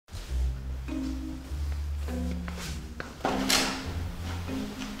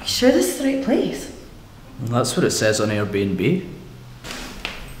sure this is the right place? That's what it says on Airbnb.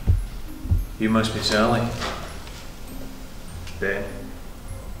 You must be Sally. Ben,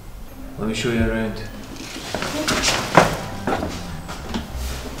 let me show you around.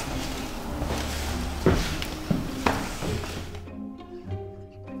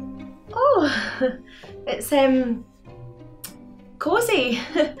 Oh, it's cosy.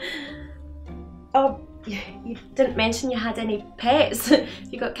 Oh, you didn't mention you had any pets.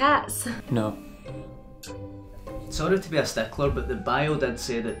 You got cats? No. Sorry to be a stickler, but the bio did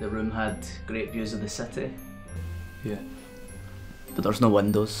say that the room had great views of the city. Yeah. But there's no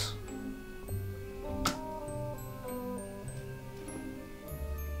windows.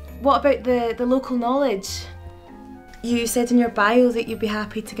 What about the local knowledge? You said in your bio that you'd be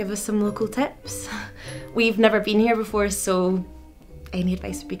happy to give us some local tips. We've never been here before, so any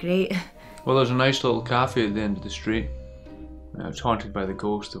advice would be great. Well, there's a nice little cafe at the end of the street. It's haunted by the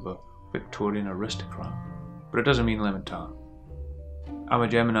ghost of a Victorian aristocrat. But it doesn't mean lemon tart. I'm a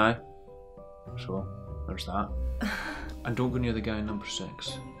Gemini, so there's that. And don't go near the guy in number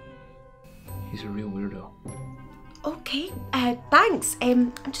 6. He's a real weirdo. Okay, thanks.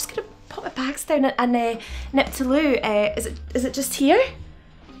 I'm just gonna put my bags down and nip to loo. Is it just here?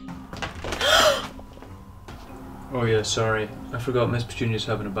 Oh yeah, sorry. I forgot Miss Petunia's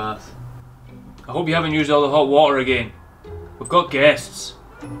having a bath. I hope you haven't used all the hot water again. We've got guests.